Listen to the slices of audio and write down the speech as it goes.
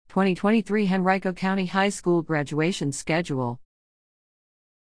2023 Henrico County High School graduation schedule.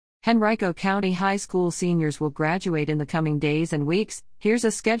 Henrico County High School seniors will graduate in the coming days and weeks. Here's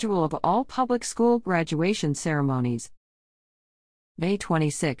a schedule of all public school graduation ceremonies. May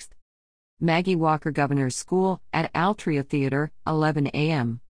 26th. Maggie Walker Governor's School at Altria Theater, 11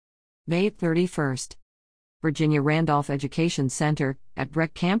 a.m. May 31st. Virginia Randolph Education Center at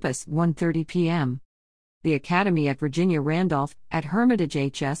Rec Campus, 1:30 p.m. The Academy at Virginia Randolph at Hermitage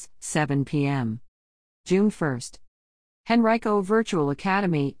HS, 7 p.m. June 1st. Henrico Virtual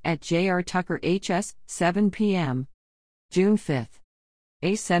Academy at J.R. Tucker HS, 7 p.m. June 5th.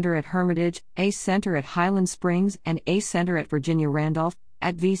 ACE Center at Hermitage, ACE Center at Highland Springs, and ACE Center at Virginia Randolph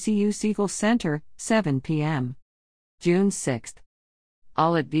at VCU Siegel Center, 7 p.m. June 6th.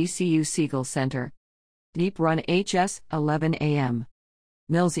 All at VCU Siegel Center. Deep Run HS, 11 a.m.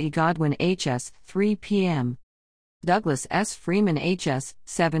 Mills E. Godwin HS, 3 p.m. Douglas S. Freeman HS,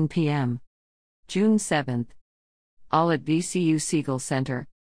 7 p.m. June 7th. All at VCU Siegel Center.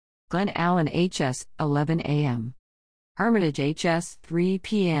 Glen Allen HS, 11 a.m. Hermitage HS, 3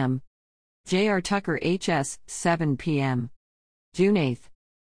 p.m. J.R. Tucker HS, 7 p.m. June 8th.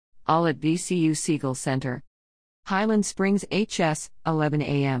 All at VCU Siegel Center. Highland Springs HS, 11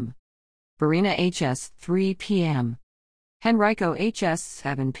 a.m. Verena HS, 3 p.m. Henrico HS,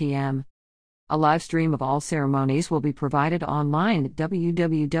 7 p.m. A live stream of all ceremonies will be provided online at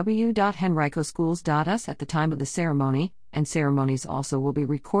www.henricoschools.us at the time of the ceremony, and ceremonies also will be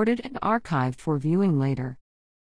recorded and archived for viewing later.